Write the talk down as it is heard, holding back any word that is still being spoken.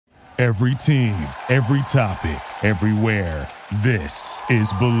Every team, every topic, everywhere. This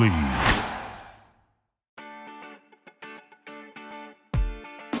is Believe.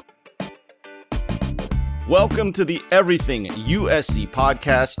 Welcome to the Everything USC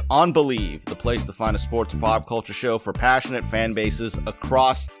podcast on Believe, the place to find a sports pop culture show for passionate fan bases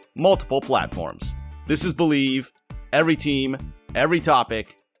across multiple platforms. This is Believe, every team, every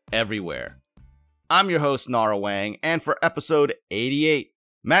topic, everywhere. I'm your host, Nara Wang, and for episode 88,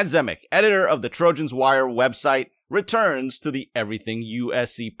 Matt Zemek, editor of the Trojans Wire website, returns to the Everything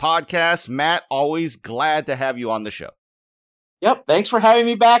USC podcast. Matt, always glad to have you on the show. Yep, thanks for having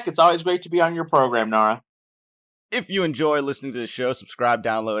me back. It's always great to be on your program, Nara. If you enjoy listening to the show, subscribe,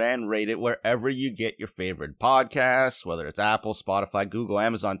 download, and rate it wherever you get your favorite podcasts, whether it's Apple, Spotify, Google,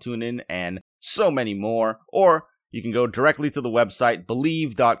 Amazon, TuneIn, and so many more. Or you can go directly to the website,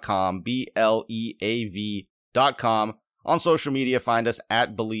 Believe.com, BLEAV.com. On social media, find us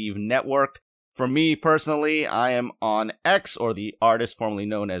at Believe Network. For me personally, I am on X, or the artist formerly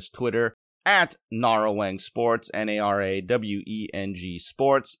known as Twitter, at Naraweng Sports, Naraweng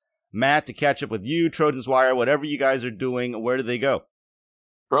Sports. Matt, to catch up with you, Trojans Wire, whatever you guys are doing, where do they go?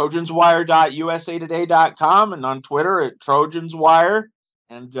 TrojansWire.usatoday.com and on Twitter at TrojansWire.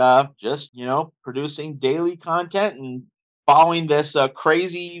 And producing daily content and following this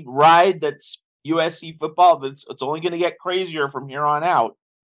crazy ride that's USC football. It's only going to get crazier from here on out.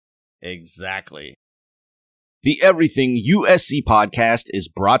 Exactly. The Everything USC podcast is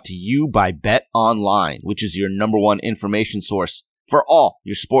brought to you by Bet Online, which is your number one information source for all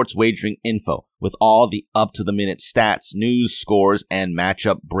your sports wagering info, with all the up-to-the-minute stats, news, scores, and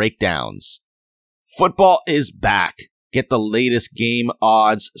matchup breakdowns. Football is back. Get the latest game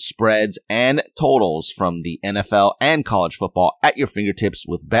odds, spreads, and totals from the NFL and college football at your fingertips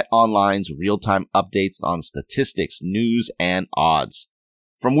with BetOnline's real-time updates on statistics, news, and odds.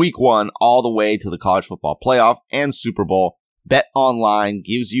 From week 1 all the way to the college football playoff and Super Bowl, BetOnline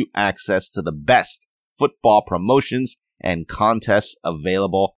gives you access to the best football promotions and contests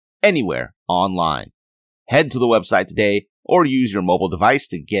available anywhere online. Head to the website today or use your mobile device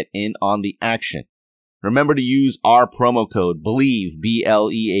to get in on the action. Remember to use our promo code BELIEVE,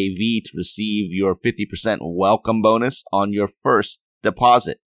 BLEAV, to receive your 50% welcome bonus on your first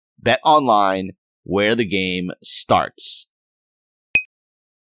deposit. Bet online, where the game starts.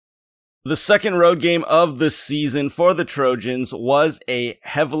 The second road game of the season for the Trojans was a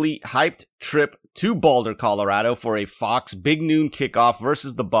heavily hyped trip to Boulder, Colorado for a Fox Big Noon kickoff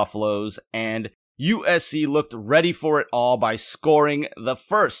versus the Buffaloes, and USC looked ready for it all by scoring the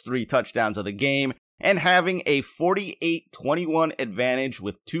first 3 touchdowns of the game and having a 48-21 advantage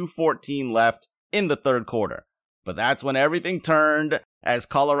with 2:14 left in the third quarter. But that's when everything turned as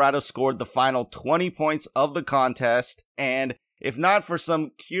Colorado scored the final 20 points of the contest, and if not for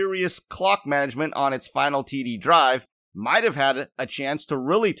some curious clock management on its final TD drive, might have had a chance to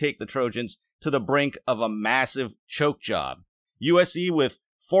really take the Trojans to the brink of a massive choke job. USC with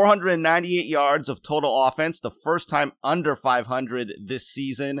 498 yards of total offense, the first time under 500 this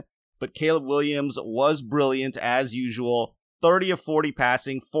season, but Caleb Williams was brilliant as usual. 30 of 40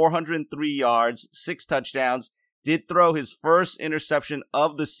 passing, 403 yards, 6 touchdowns, did throw his first interception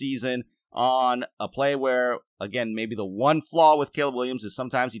of the season on a play where, again, maybe the one flaw with Caleb Williams is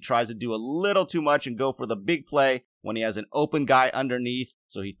sometimes he tries to do a little too much and go for the big play when he has an open guy underneath,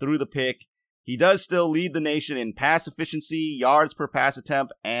 so he threw the pick. He does still lead the nation in pass efficiency, yards per pass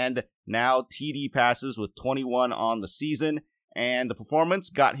attempt, and now TD passes with 21 on the season, and the performance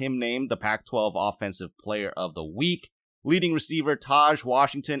got him named the Pac-12 Offensive Player of the Week. Leading receiver Taj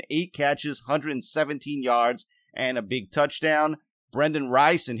Washington, 8 catches, 117 yards, and a big touchdown. Brendan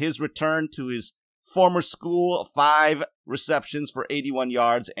Rice, in his return to his former school, 5 receptions for 81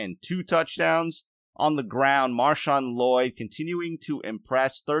 yards and 2 touchdowns. On the ground, Marshawn Lloyd continuing to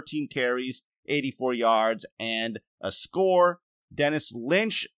impress, 13 carries, 84 yards, and a score. Dennis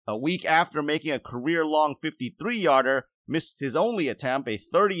Lynch, a week after making a career-long 53-yarder, missed his only attempt, a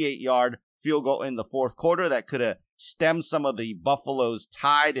 38-yard field goal in the fourth quarter that could have stemmed some of the Buffalo's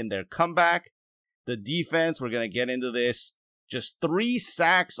tide in their comeback. The defense, we're going to get into this, just 3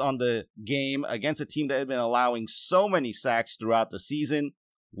 sacks on the game against a team that had been allowing so many sacks throughout the season.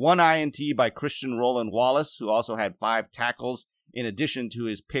 1 INT by Christian Roland Wallace, who also had 5 tackles in addition to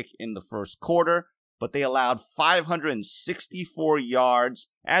his pick in the first quarter. But they allowed 564 yards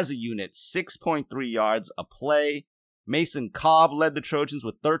as a unit, 6.3 yards a play. Mason Cobb led the Trojans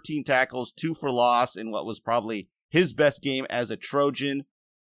with 13 tackles, 2 for loss in what was probably his best game as a Trojan.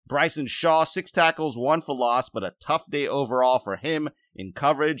 Bryson Shaw, 6 tackles, 1 for loss, but a tough day overall for him in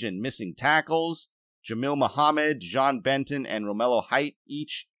coverage and missing tackles. Jamil Muhammad, John Benton, and Romello Height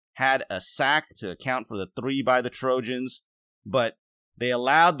each had a sack to account for the 3 by the Trojans, but they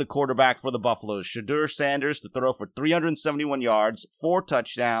allowed the quarterback for the Buffaloes, Shadur Sanders, to throw for 371 yards, 4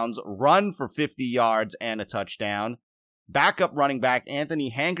 touchdowns, run for 50 yards and a touchdown. Backup running back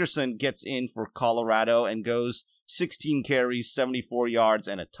Anthony Hankerson gets in for Colorado and goes 16 carries, 74 yards,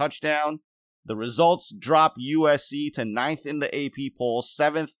 and a touchdown. The results drop USC to 9th in the AP poll,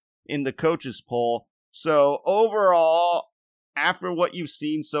 7th in the coaches poll. So overall, after what you've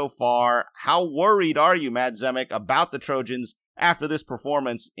seen so far, how worried are you, Matt Zemek, about the Trojans after this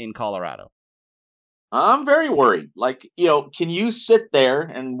performance in Colorado? I'm very worried. Can you sit there,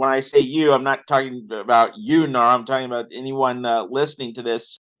 and when I say you, I'm not talking about you, nor I'm talking about anyone listening to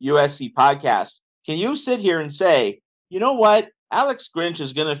this USC podcast. Can you sit here and say, you know what? Alex Grinch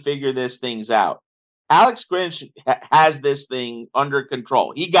is going to figure this things out. Alex Grinch has this thing under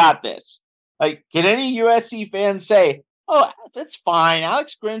control. He got this. Can any USC fan say, oh, that's fine,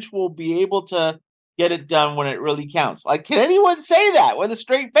 Alex Grinch will be able to get it done when it really counts? Can anyone say that with a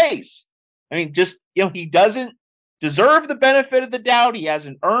straight face? I mean, he doesn't deserve the benefit of the doubt. He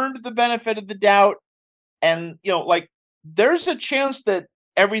hasn't earned the benefit of the doubt. And, there's a chance that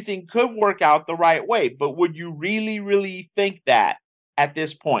everything could work out the right way. But would you really, really think that at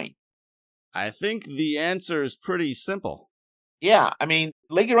this point? I think the answer is pretty simple. Yeah. I mean,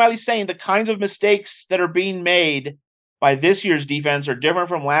 Lincoln Riley's saying the kinds of mistakes that are being made by this year's defense are different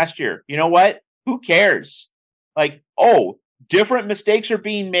from last year. You know what? Who cares? Different mistakes are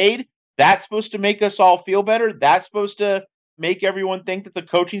being made. That's supposed to make us all feel better. That's supposed to make everyone think that the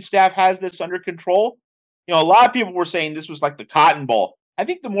coaching staff has this under control. A lot of people were saying this was like the Cotton Bowl. I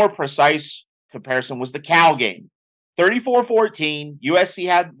think the more precise comparison was the Cal game. 34-14,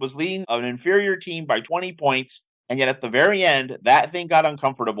 USC was leading an inferior team by 20 points, and yet at the very end, that thing got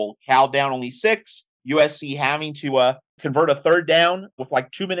uncomfortable. Cal down only 6, USC having to convert a third down with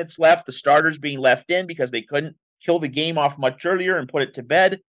 2 minutes left, the starters being left in because they couldn't kill the game off much earlier and put it to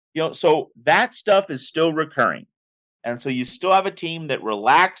bed. So that stuff is still recurring. And so you still have a team that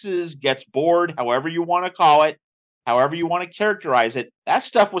relaxes, gets bored, however you want to call it, however you want to characterize it. That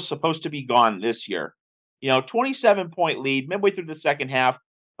stuff was supposed to be gone this year. 27-point lead midway through the second half.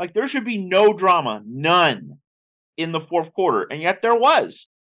 There should be no drama, none, in the fourth quarter. And yet there was.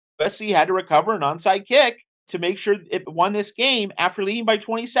 USC had to recover an onside kick to make sure it won this game after leading by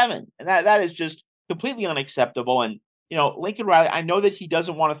 27. And that is just completely unacceptable. And Lincoln Riley, I know that he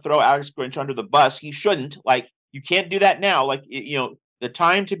doesn't want to throw Alex Grinch under the bus. He shouldn't. You can't do that now. The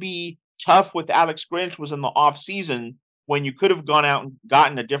time to be tough with Alex Grinch was in the offseason when you could have gone out and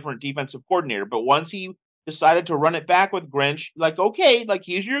gotten a different defensive coordinator. But once he decided to run it back with Grinch, okay,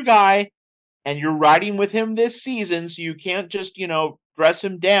 he's your guy, and you're riding with him this season, so you can't just, dress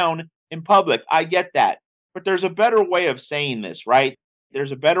him down in public. I get that. But there's a better way of saying this, right?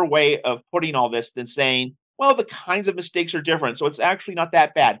 There's a better way of putting all this than saying, well, the kinds of mistakes are different, so it's actually not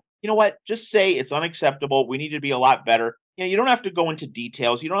that bad. You know what? Just say it's unacceptable. We need to be a lot better. You don't have to go into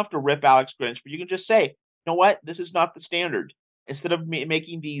details. You don't have to rip Alex Grinch, but you can just say, you know what? This is not the standard. Instead of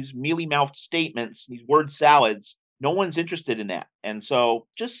making these mealy-mouthed statements, these word salads, no one's interested in that. And so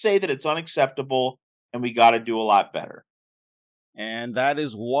just say that it's unacceptable and we got to do a lot better. And that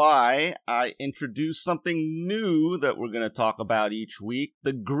is why I introduced something new that we're going to talk about each week,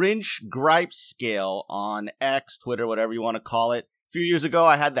 the Grinch Gripe Scale on X, Twitter, whatever you want to call it. A few years ago,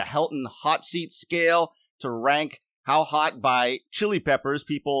 I had the Helton Hot Seat Scale to rank how hot by chili peppers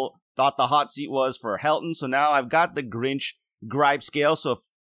people thought the hot seat was for Helton. So now I've got the Grinch Gripe Scale. So if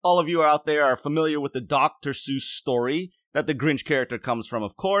all of you out there are familiar with the Dr. Seuss story that the Grinch character comes from,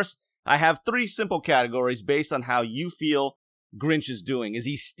 of course, I have 3 simple categories based on how you feel Grinch is doing. Is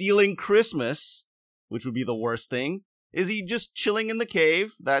he stealing Christmas, which would be the worst thing? Is he just chilling in the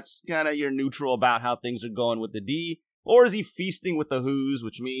cave? That's kind of your neutral about how things are going with the D. Or is he feasting with the Who's,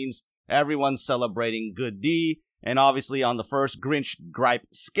 which means everyone's celebrating good D. And obviously on the first Grinch Gripe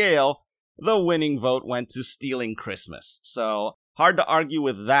Scale, the winning vote went to stealing Christmas. So hard to argue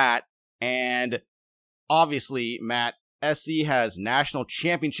with that. And obviously, Matt, SC has national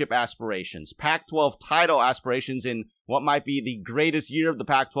championship aspirations, Pac-12 title aspirations in what might be the greatest year of the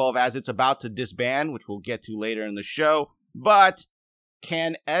Pac-12 as it's about to disband, which we'll get to later in the show. But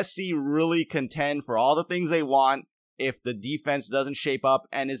can SC really contend for all the things they want if the defense doesn't shape up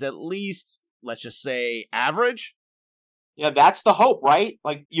and is at least, let's just say, average? Yeah, that's the hope, right?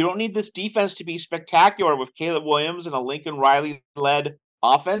 You don't need this defense to be spectacular with Caleb Williams and a Lincoln Riley-led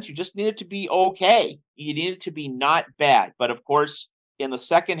offense. You just need it to be okay. You need it to be not bad. But of course, in the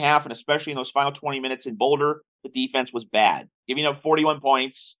second half, and especially in those final 20 minutes in Boulder, the defense was bad. Giving up 41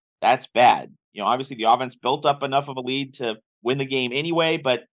 points, that's bad. Obviously the offense built up enough of a lead to win the game anyway,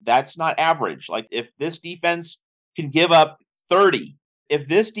 but that's not average. Like if this defense can give up 30, if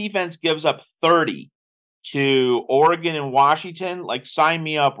this defense gives up 30 to Oregon and Washington, like sign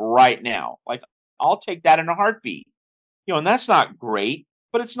me up right now. Like I'll take that in a heartbeat. And that's not great,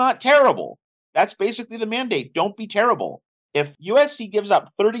 but it's not terrible. That's basically the mandate. Don't be terrible. If USC gives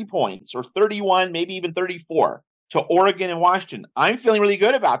up 30 points or 31, maybe even 34 to Oregon and Washington, I'm feeling really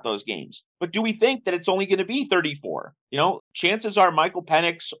good about those games. But do we think that it's only going to be 34? Chances are Michael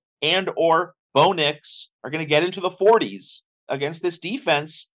Penix and or Bo Nix are going to get into the 40s against this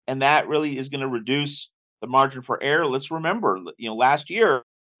defense, and that really is going to reduce the margin for error. Let's remember, last year,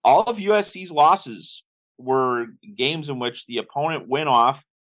 all of USC's losses were games in which the opponent went off.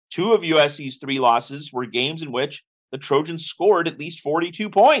 2 of USC's 3 losses were games in which the Trojans scored at least 42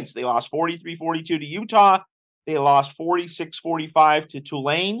 points. They lost 43-42 to Utah. They lost 46-45 to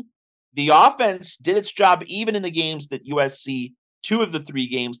Tulane. The offense did its job even in the games that USC, 2 of the 3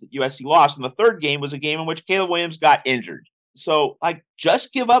 games that USC lost. And the third game was a game in which Caleb Williams got injured. So,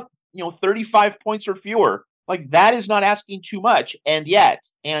 just give up, 35 points or fewer. That is not asking too much. And yet,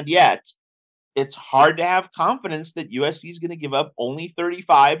 it's hard to have confidence that USC is going to give up only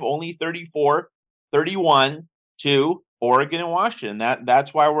 35, only 34, 31 to Oregon and Washington.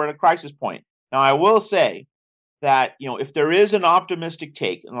 That's why we're at a crisis point. Now, I will say that, if there is an optimistic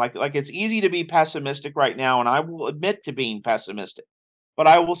take, and like it's easy to be pessimistic right now, and I will admit to being pessimistic, but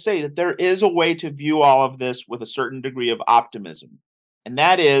I will say that there is a way to view all of this with a certain degree of optimism. And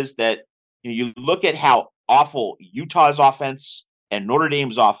that is that you look at how awful Utah's offense and Notre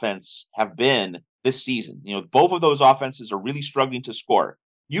Dame's offense have been this season. Both of those offenses are really struggling to score.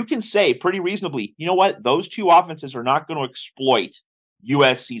 You can say pretty reasonably, you know what? Those 2 offenses are not going to exploit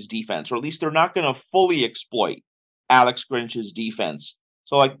USC's defense, or at least they're not going to fully exploit Alex Grinch's defense.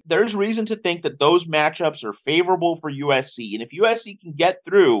 So, there's reason to think that those matchups are favorable for USC. And if USC can get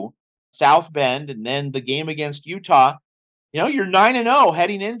through South Bend and then the game against Utah, you're 9-0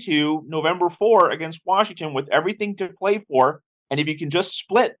 heading into November 4 against Washington with everything to play for. And if you can just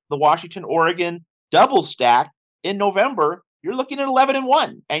split the Washington-Oregon double stack in November, you're looking at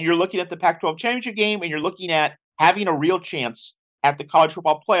 11-1. And you're looking at the Pac-12 championship game, and you're looking at having a real chance at the college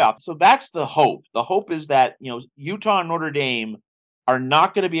football playoff. So that's the hope. The hope is that, Utah and Notre Dame are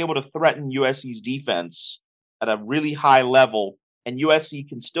not going to be able to threaten USC's defense at a really high level, and USC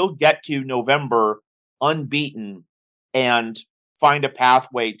can still get to November unbeaten and find a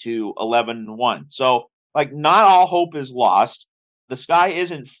pathway to 11-1. So, not all hope is lost. The sky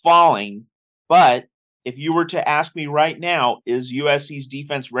isn't falling, but if you were to ask me right now, is USC's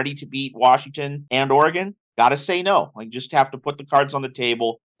defense ready to beat Washington and Oregon? Gotta say no. Just have to put the cards on the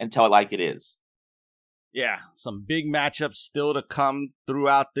table and tell it like it is. Yeah, some big matchups still to come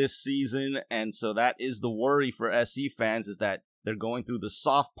throughout this season, and so that is the worry for SC fans, is that they're going through the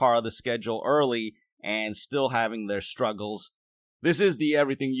soft part of the schedule early and still having their struggles. This is the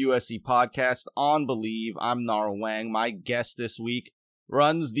Everything USC podcast on Believe. I'm Nara Wang. My guest this week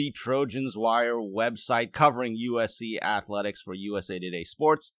runs the Trojans Wire website covering USC athletics for USA Today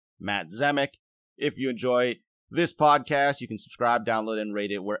Sports, Matt Zemek. If you enjoy this podcast, you can subscribe, download, and rate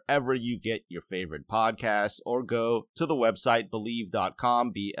it wherever you get your favorite podcasts, or go to the website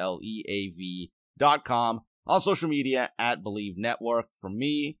Believe.com, BLEAV.com, on social media at Believe Network. For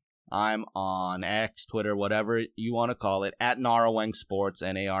me, I'm on X, Twitter, whatever you want to call it, at Naraweng Sports,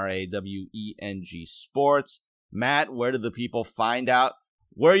 Naraweng Sports. Matt, where do the people find out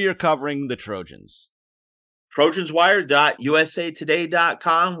where you're covering the Trojans?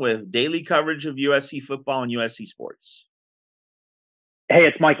 Trojanswire.usatoday.com with daily coverage of USC football and USC sports. Hey,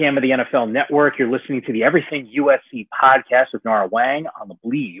 it's Mike Yam of the NFL Network. You're listening to the Everything USC podcast with Nara Wang on the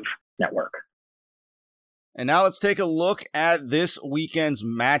Believe Network. And now let's take a look at this weekend's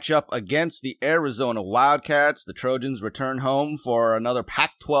matchup against the Arizona Wildcats. The Trojans return home for another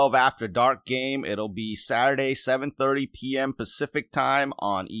Pac-12 After Dark game. It'll be Saturday, 7:30 p.m. Pacific time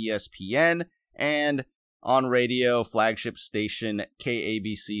on ESPN and on radio, flagship station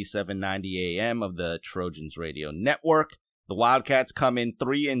KABC 790 AM of the Trojans Radio Network. The Wildcats come in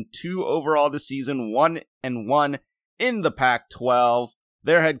 3-2 overall this season, 1-1 in the Pac-12.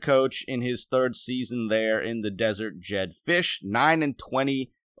 Their head coach in his 3rd season there in the desert, Jed Fish, 9-20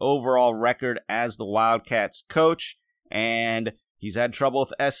 overall record as the Wildcats coach, and he's had trouble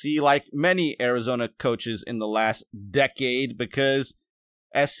with SC like many Arizona coaches in the last decade, because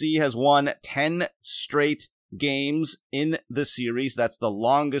SC has won 10 straight games in the series. That's the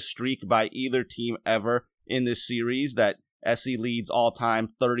longest streak by either team ever in this series. That SC leads all time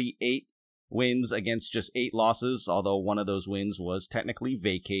 38 wins against just 8 losses, although one of those wins was technically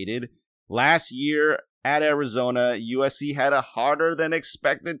vacated. Last year, at Arizona, USC had a harder than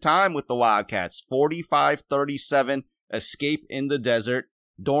expected time with the Wildcats. 45-37 escape in the desert.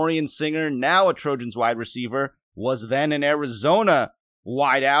 Dorian Singer, now a Trojans wide receiver, was then an Arizona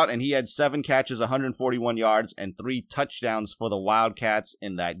wideout, and he had 7 catches, 141 yards, and 3 touchdowns for the Wildcats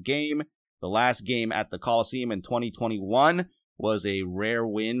in that game. The last game at the Coliseum in 2021 was a rare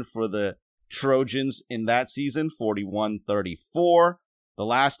win for the Trojans in that season, 41-34. The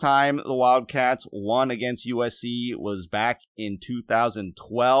last time the Wildcats won against USC was back in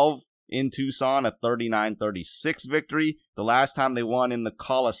 2012 in Tucson, a 39-36 victory. The last time they won in the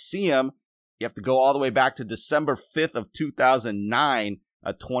Coliseum, you have to go all the way back to December 5th of 2009,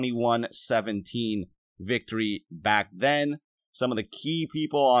 a 21-17 victory back then. Some of the key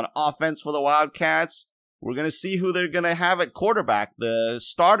people on offense for the Wildcats, we're going to see who they're going to have at quarterback. The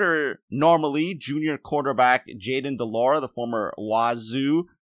starter, normally, junior quarterback Jayden de Laura, the former Wazoo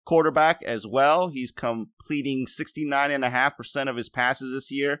quarterback as well. He's completing 69.5% of his passes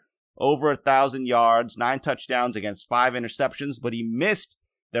this year, over 1,000 yards, 9 touchdowns against 5 interceptions, but he missed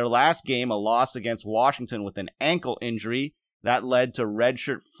their last game, a loss against Washington with an ankle injury. That led to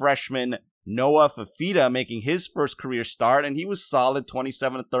redshirt freshman Noah Fafita making his first career start, and he was solid,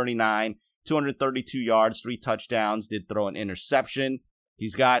 27-39, 232 yards, 3 touchdowns, did throw an interception.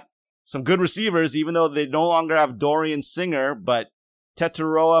 He's got some good receivers, even though they no longer have Dorian Singer, but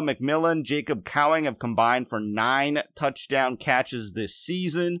Tetaroa McMillan, Jacob Cowing have combined for 9 touchdown catches this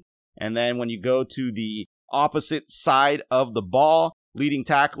season. And then when you go to the opposite side of the ball, leading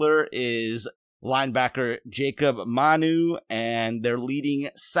tackler is linebacker Jacob Manu, and their leading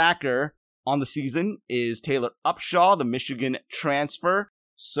sacker on the season is Taylor Upshaw, the Michigan transfer.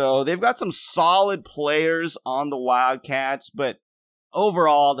 So they've got some solid players on the Wildcats, but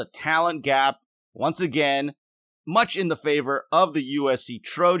overall, the talent gap, once again, much in the favor of the USC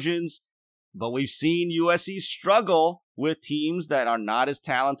Trojans. But we've seen USC struggle with teams that are not as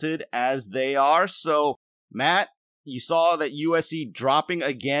talented as they are. So, Matt, you saw that USC dropping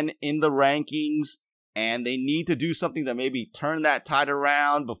again in the rankings, and they need to do something to maybe turn that tide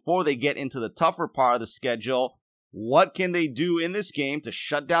around before they get into the tougher part of the schedule. What can they do in this game to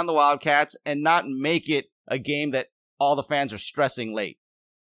shut down the Wildcats and not make it a game that all the fans are stressing late?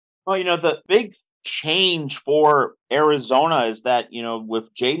 Well, the big change for Arizona is that,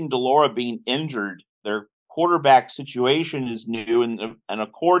 with Jayden de Laura being injured, their quarterback situation is new, and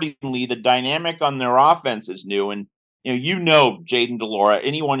accordingly, the dynamic on their offense is new. And, Jayden de Laura,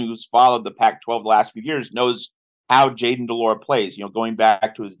 anyone who's followed the Pac-12 the last few years knows how Jayden de Laura plays, going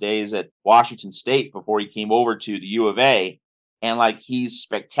back to his days at Washington State before he came over to the U of A. And he's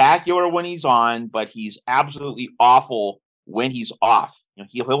spectacular when he's on, but he's absolutely awful when he's off.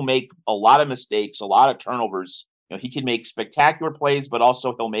 He'll make a lot of mistakes, a lot of turnovers. He can make spectacular plays, but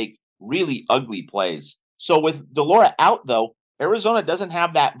also he'll make really ugly plays. So with de Laura out, though, Arizona doesn't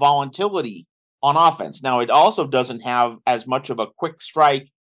have that volatility on offense. Now, it also doesn't have as much of a quick strike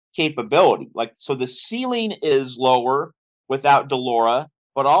capability. So the ceiling is lower without de Laura,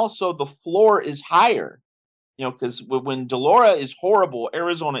 but also the floor is higher. Because when de Laura is horrible,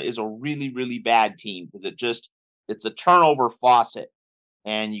 Arizona is a really, really bad team because it's a turnover faucet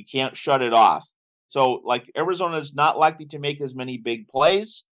and you can't shut it off. So Arizona is not likely to make as many big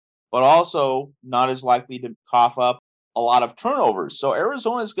plays, but also not as likely to cough up a lot of turnovers. So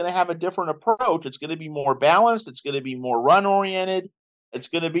Arizona is going to have a different approach. It's going to be more balanced. It's going to be more run oriented. It's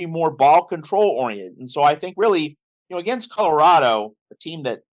going to be more ball control oriented. And so I think really, against Colorado, a team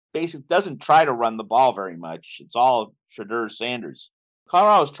that basically doesn't try to run the ball very much. It's all Shadur Sanders.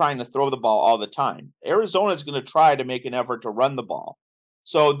 Colorado is trying to throw the ball all the time. Arizona is going to try to make an effort to run the ball.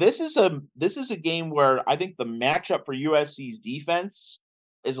 So this is a game where I think the matchup for USC's defense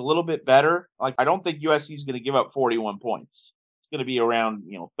is a little bit better. I don't think USC is going to give up 41 points. It's going to be around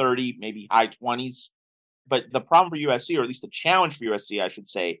 30, maybe high 20s. But the problem for USC, or at least the challenge for USC, I should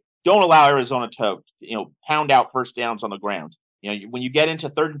say, don't allow Arizona to pound out first downs on the ground. When you get into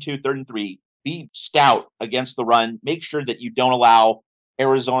 3rd and 2, 3rd and 3, be stout against the run. Make sure that you don't allow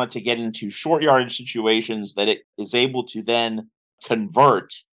Arizona to get into short yardage situations that it is able to then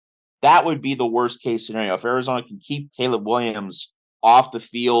convert. That would be the worst case scenario. If Arizona can keep Caleb Williams off the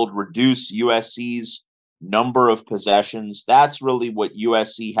field, reduce USC's number of possessions, that's really what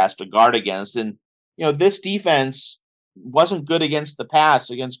USC has to guard against. And, this defense wasn't good against the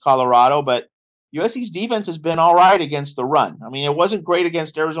pass against Colorado, but USC's defense has been all right against the run. I mean, it wasn't great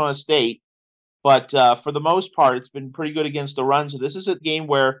against Arizona State, but for the most part, it's been pretty good against the run. So this is a game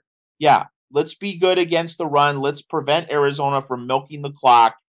where, let's be good against the run. Let's prevent Arizona from milking the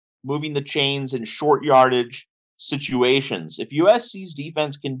clock, moving the chains in short yardage situations. If USC's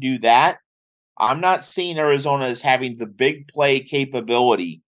defense can do that, I'm not seeing Arizona as having the big play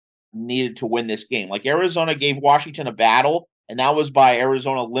capability needed to win this game. Like Arizona gave Washington a battle, and that was by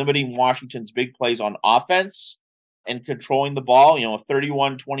Arizona limiting Washington's big plays on offense and controlling the ball. A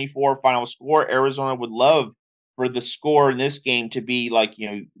 31-24 final score. Arizona would love for the score in this game to be like,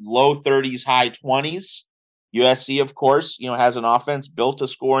 low 30s, high 20s. USC, of course, has an offense built to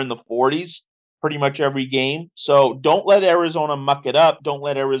score in the 40s pretty much every game. So don't let Arizona muck it up. Don't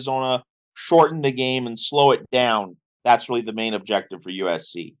let Arizona shorten the game and slow it down. That's really the main objective for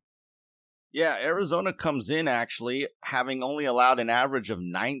USC. Yeah, Arizona comes in actually having only allowed an average of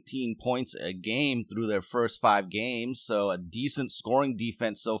 19 points a game through their first 5 games, so a decent scoring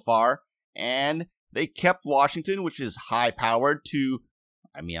defense so far. And they kept Washington, which is high-powered, to,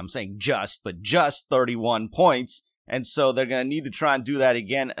 I'm saying just 31 points. And so they're going to need to try and do that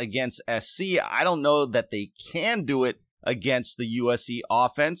again against SC. I don't know that they can do it against the USC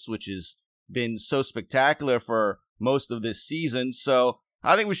offense, which has been so spectacular for most of this season. So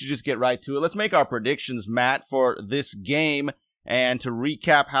I think we should just get right to it. Let's make our predictions, Matt, for this game. And to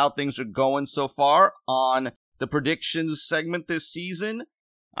recap how things are going so far on the predictions segment this season,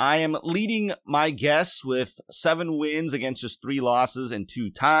 I am leading my guess with 7 wins against just 3 losses and 2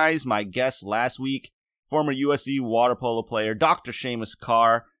 ties. My guess last week, former USC water polo player Dr. Seamus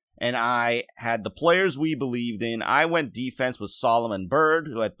Carr and I had the players we believed in. I went defense with Solomon Byrd,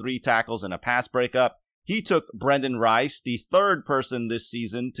 who had 3 tackles and a pass breakup. He took Brendan Rice, the 3rd person this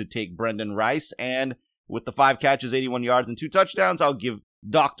season to take Brendan Rice, and with the 5 catches, 81 yards, and 2 touchdowns, I'll give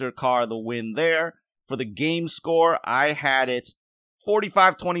Dr. Carr the win there. For the game score, I had it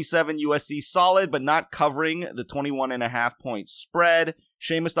 45-27 USC, solid, but not covering the 21.5 point spread.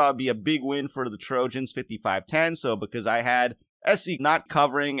 Seamus thought it would be a big win for the Trojans, 55-10, so because I had SC not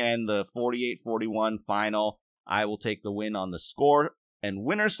covering and the 48-41 final, I will take the win on the score and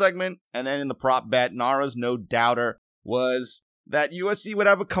winner segment. And then in the prop bet, Nara's no doubter was that USC would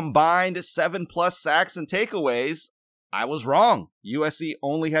have a combined 7+ sacks and takeaways. I was wrong. USC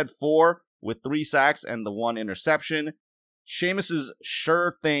only had 4 with 3 sacks and the 1 interception. Seamus's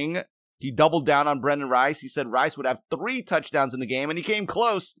sure thing, he doubled down on Brendan Rice. He said Rice would have 3 touchdowns in the game, and he came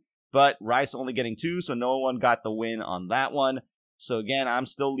close, but Rice only getting 2, so no one got the win on that one. So again, I'm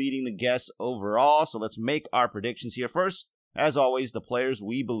still leading the guess overall, so let's make our predictions here. First, as always, the players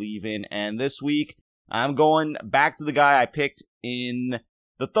we believe in, and this week, I'm going back to the guy I picked in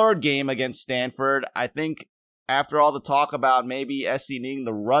the 3rd game against Stanford. I think after all the talk about maybe SC needing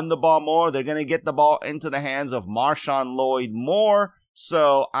to run the ball more, they're going to get the ball into the hands of Marshawn Lloyd more.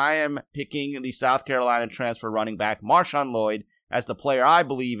 So I am picking the South Carolina transfer running back Marshawn Lloyd as the player I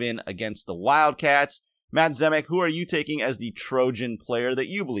believe in against the Wildcats. Matt Zemek, who are you taking as the Trojan player that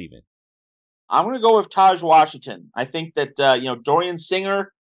you believe in? I'm going to go with Taj Washington. I think that, Dorian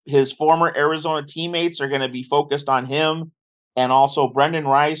Singer, his former Arizona teammates are going to be focused on him. And also Brendan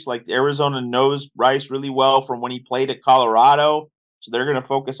Rice, like Arizona knows Rice really well from when he played at Colorado. So they're going to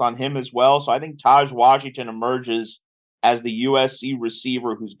focus on him as well. So I think Taj Washington emerges as the USC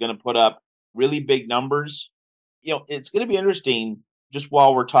receiver who's going to put up really big numbers. It's going to be interesting just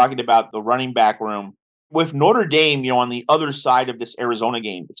while we're talking about the running back room. With Notre Dame, on the other side of this Arizona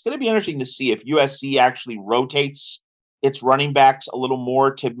game, it's going to be interesting to see if USC actually rotates its running backs a little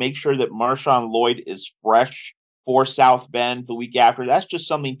more to make sure that Marshawn Lloyd is fresh for South Bend the week after. That's just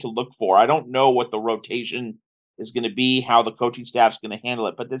something to look for. I don't know what the rotation is going to be, how the coaching staff is going to handle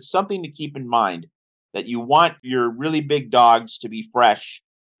it, but it's something to keep in mind that you want your really big dogs to be fresh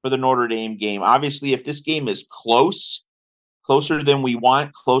for the Notre Dame game. Obviously, if this game is closer than we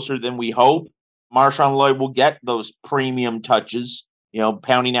want, closer than we hope, Marshawn Lloyd will get those premium touches,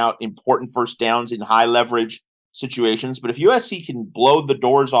 pounding out important first downs in high leverage situations. But if USC can blow the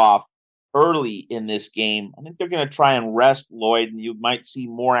doors off early in this game, I think they're going to try and rest Lloyd, and you might see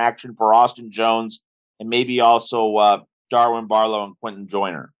more action for Austin Jones and maybe also Darwin Barlow and Quentin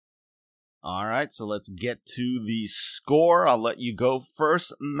Joyner. All right, so let's get to the score. I'll let you go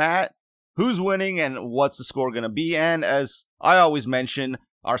first, Matt. Who's winning and what's the score going to be? And as I always mention,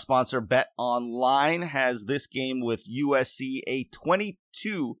 our sponsor Bet Online has this game with USC a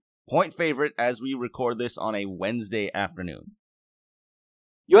 22-point favorite as we record this on a Wednesday afternoon.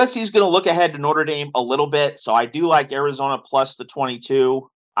 USC is going to look ahead to Notre Dame a little bit, so I do like Arizona plus the 22.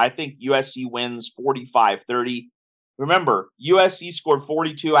 I think USC wins 45-30. Remember, USC scored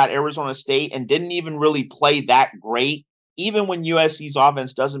 42 at Arizona State and didn't even really play that great. Even when USC's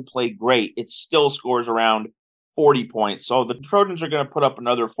offense doesn't play great, it still scores around 40 points. So the Trojans are going to put up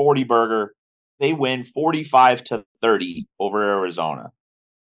another 40 burger. They win 45-30 over Arizona.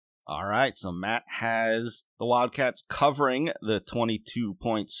 All right, so Matt has the Wildcats covering the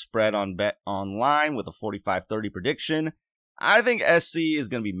 22-point spread on Bet Online with a 45-30 prediction. I think SC is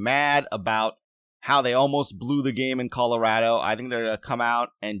going to be mad about how they almost blew the game in Colorado. I think they're going to come out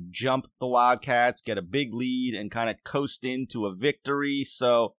and jump the Wildcats, get a big lead, and kind of coast into a victory.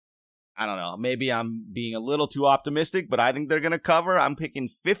 So, I don't know. Maybe I'm being a little too optimistic, but I think they're going to cover. I'm picking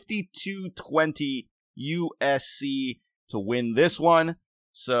 52-20 USC to win this one.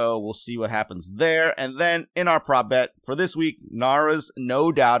 So we'll see what happens there. And then in our prop bet for this week, Nara's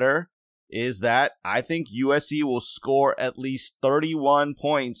no doubter is that I think USC will score at least 31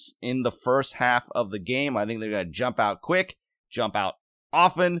 points in the first half of the game. I think they're going to jump out quick, jump out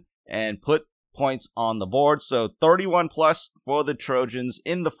often, and put points on the board. So 31 plus for the Trojans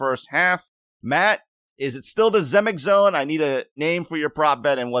in the first half. Matt, is it still the Zemek zone? I need a name for your prop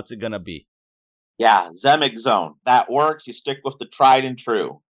bet, and what's it going to be? Yeah, Zemek zone. That works. You stick with the tried and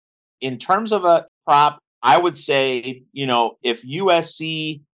true. In terms of a prop, I would say, if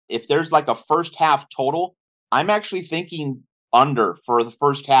USC, if there's like a first half total, I'm actually thinking under for the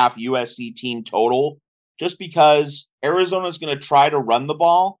first half USC team total, just because Arizona's going to try to run the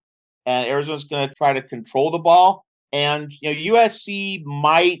ball and Arizona's going to try to control the ball. And, USC's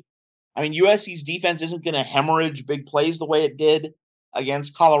defense isn't going to hemorrhage big plays the way it did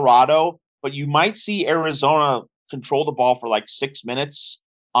against Colorado, but you might see Arizona control the ball for like 6 minutes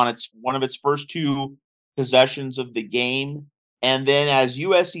on one of its first two possessions of the game. And then as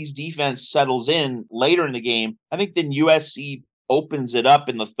USC's defense settles in later in the game, I think then USC opens it up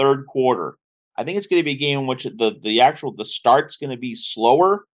in the third quarter. I think it's going to be a game in which the start's going to be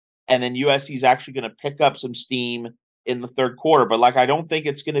slower, and then USC is actually going to pick up some steam in the third quarter. But I don't think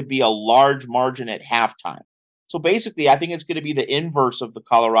it's going to be a large margin at halftime. So basically, I think it's going to be the inverse of the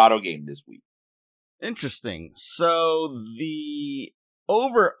Colorado game this week. Interesting. So the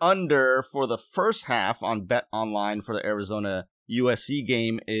over-under for the first half on Bet Online for the Arizona USC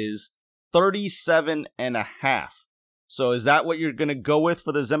game is 37.5. So is that what you're going to go with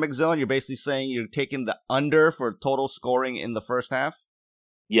for the Zemek zone? You're basically saying you're taking the under for total scoring in the first half?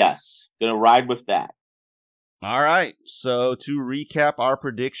 Yes, going to ride with that. All right. So to recap our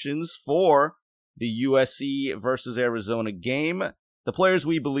predictions for the USC versus Arizona game, the players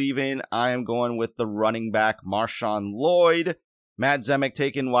we believe in, I am going with the running back Marshawn Lloyd. Matt Zemek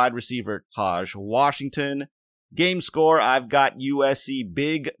taking wide receiver Taj Washington. Game score, I've got USC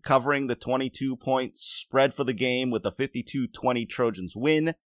big covering the 22-point spread for the game with a 52-20 Trojans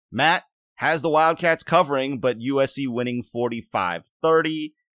win. Matt has the Wildcats covering, but USC winning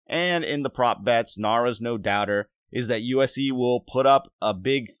 45-30. And in the prop bets, Nara's no doubter is that USC will put up a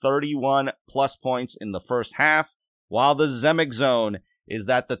big 31 plus points in the first half, while the Zemek zone is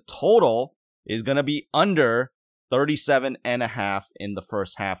that the total is going to be under 37.5 in the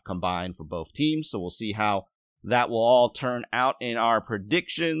first half combined for both teams. So we'll see how that will all turn out in our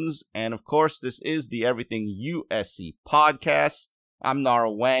predictions. And of course, this is the Everything USC podcast. I'm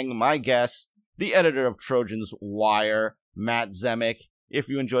Nara Wang, my guest, the editor of Trojans Wire, Matt Zemek. If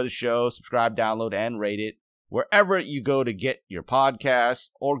you enjoy the show, subscribe, download, and rate it wherever you go to get your podcasts,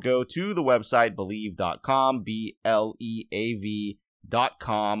 or go to the website Believe.com, BLEAV.com,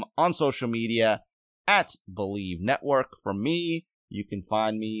 on social media at Believe Network. For me, you can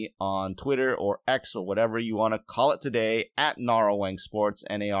find me on Twitter or X or whatever you want to call it today at Naraweng Sports,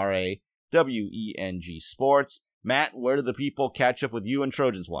 NARAWENG Sports. Matt, where do the people catch up with you and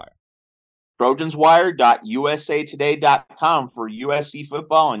Trojans Wire? TrojansWire.usatoday.com for USC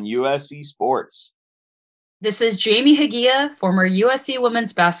football and USC sports. This is Jamie Hagia, former USC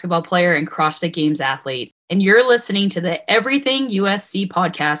women's basketball player and CrossFit Games athlete, and you're listening to the Everything USC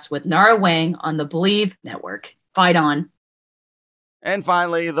podcast with Nara Wang on the Believe Network. Fight on. And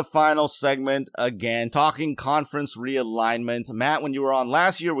finally, the final segment, again, talking conference realignment. Matt, when you were on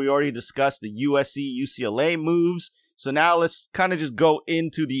last year, we already discussed the USC-UCLA moves. So now let's kind of just go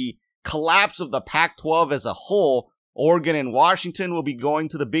into the collapse of the Pac-12 as a whole. Oregon and Washington will be going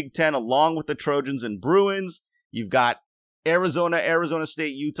to the Big Ten along with the Trojans and Bruins. You've got Arizona, Arizona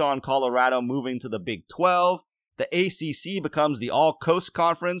State, Utah, and Colorado moving to the Big 12. The ACC becomes the All-Coast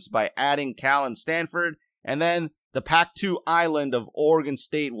Conference by adding Cal and Stanford. And then the Pac-2 island of Oregon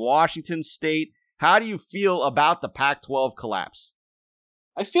State, Washington State. How do you feel about the Pac-12 collapse?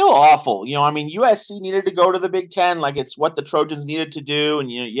 I feel awful. USC needed to go to the Big Ten, like it's what the Trojans needed to do.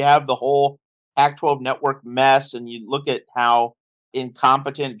 And, you have the whole Pac-12 network mess, and you look at how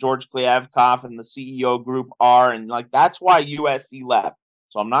incompetent George Kliavkoff and the CEO group are, and that's why USC left.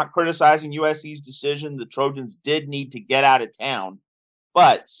 So I'm not criticizing USC's decision. The Trojans did need to get out of town.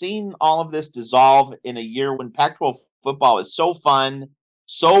 But seeing all of this dissolve in a year when Pac-12 football is so fun,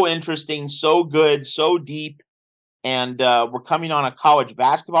 so interesting, so good, so deep. And we're coming on a college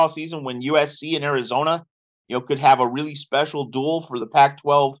basketball season when USC and Arizona, could have a really special duel for the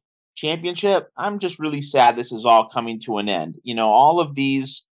Pac-12 championship. I'm just really sad this is all coming to an end. All of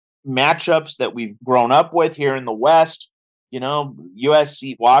these matchups that we've grown up with here in the West,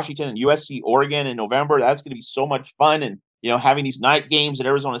 USC Washington and USC Oregon in November, that's going to be so much fun. And, having these night games at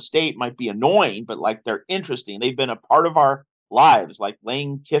Arizona State might be annoying, but like they're interesting. They've been a part of our lives, like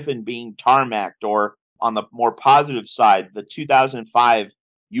Lane Kiffin being tarmacked, or on the more positive side, the 2005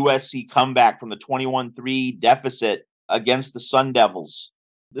 USC comeback from the 21-3 deficit against the Sun Devils.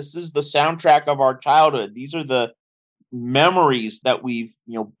 This is the soundtrack of our childhood. These are the memories that we've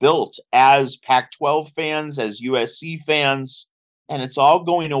built as Pac-12 fans, as USC fans, and it's all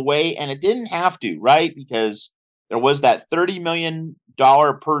going away. And it didn't have to, right? Because there was that $30 million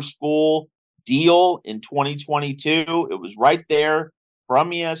per school deal in 2022. It was right there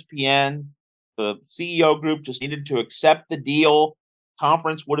from ESPN. The CEO group just needed to accept the deal.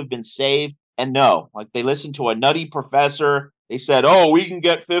 Conference would have been saved. And no, like they listened to a nutty professor. They said, oh, we can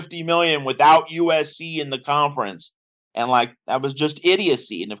get $50 million without USC in the conference. And like, that was just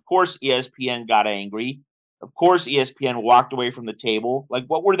idiocy. And of course, ESPN got angry. Of course, ESPN walked away from the table. Like,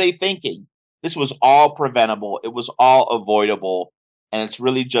 what were they thinking? This was all preventable. It was all avoidable. And it's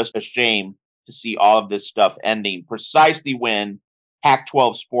really just a shame to see all of this stuff ending precisely when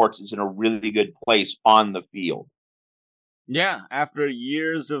Pac-12 sports is in a really good place on the field. Yeah, after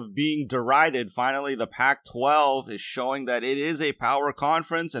years of being derided, finally the Pac-12 is showing that it is a power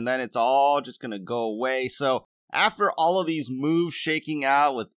conference, and then it's all just going to go away. So after all of these moves shaking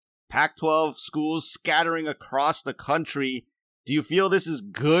out with Pac-12 schools scattering across the country, do you feel this is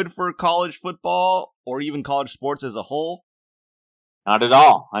good for college football or even college sports as a whole? Not at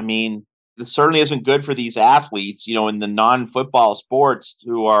all. I mean, this certainly isn't good for these athletes, in the non-football sports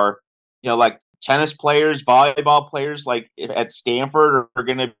who are, like tennis players, volleyball players, like at Stanford are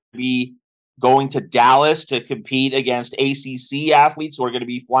going to be going to Dallas to compete against ACC athletes who are going to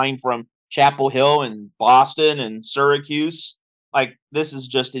be flying from Chapel Hill and Boston and Syracuse. Like, this is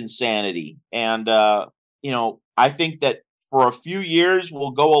just insanity. And, I think that for a few years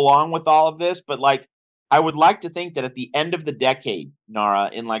we'll go along with all of this, but like, I would like to think that at the end of the decade, Nara,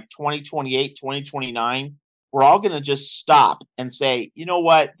 in like 2028, 2029, we're all going to just stop and say, you know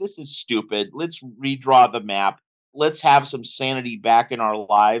what, this is stupid. Let's redraw the map. Let's have some sanity back in our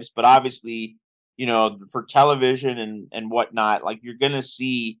lives. But obviously, for television and whatnot, like you're going to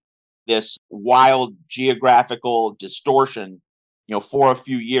see this wild geographical distortion, for a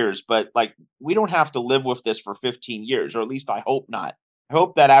few years. But like, we don't have to live with this for 15 years, or at least I hope not. I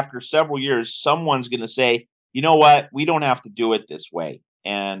hope that after several years, someone's going to say, you know what, we don't have to do it this way.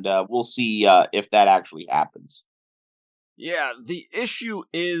 And we'll see if that actually happens. Yeah, the issue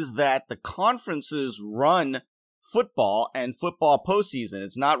is that the conferences run football and football postseason.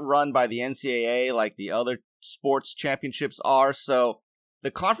 It's not run by the NCAA like the other sports championships are. So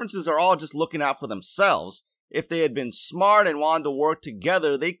the conferences are all just looking out for themselves. If they had been smart and wanted to work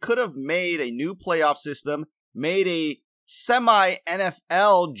together, they could have made a new playoff system, made a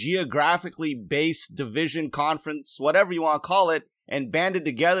semi-NFL geographically based division conference, whatever you want to call it, and banded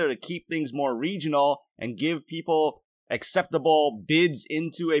together to keep things more regional and give people acceptable bids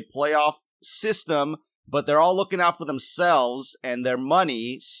into a playoff system. But they're all looking out for themselves and their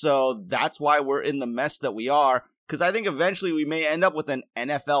money, so that's why we're in the mess that we are. Because I think eventually we may end up with an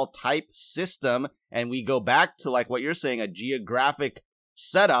NFL-type system, and we go back to, like what you're saying, a geographic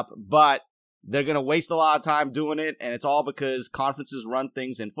setup, but they're going to waste a lot of time doing it, and it's all because conferences run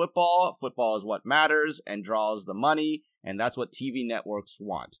things in football. Football is what matters and draws the money, and that's what TV networks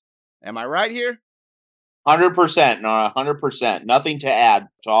want. Am I right here? 100%, Nora, 100%. Nothing to add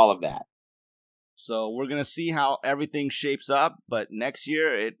to all of that. So we're going to see how everything shapes up, but next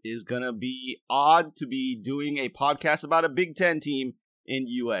year it is going to be odd to be doing a podcast about a Big Ten team in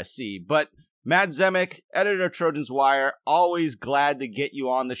USC. But Matt Zemek, editor of Trojans Wire, always glad to get you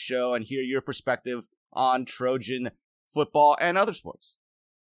on the show and hear your perspective on Trojan football and other sports.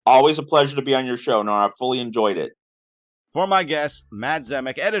 Always a pleasure to be on your show, Nora. I fully enjoyed it. For my guest, Matt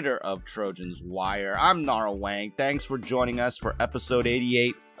Zemek, editor of Trojans Wire, I'm Nara Wang. Thanks for joining us for episode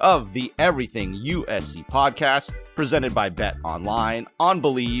 88 of the Everything USC podcast, presented by Bet Online on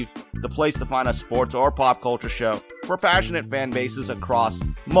Believe, the place to find a sports or pop culture show for passionate fan bases across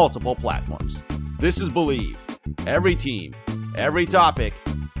multiple platforms. This is Believe. Every team, every topic,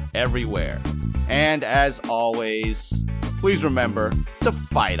 everywhere. And as always, please remember to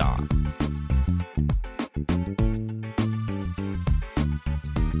fight on.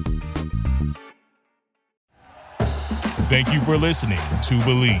 Thank you for listening to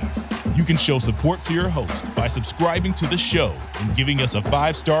Believe. You can show support to your host by subscribing to the show and giving us a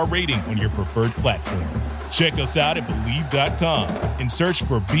 5-star rating on your preferred platform. Check us out at Believe.com and search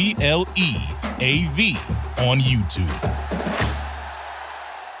for BLEAV on YouTube.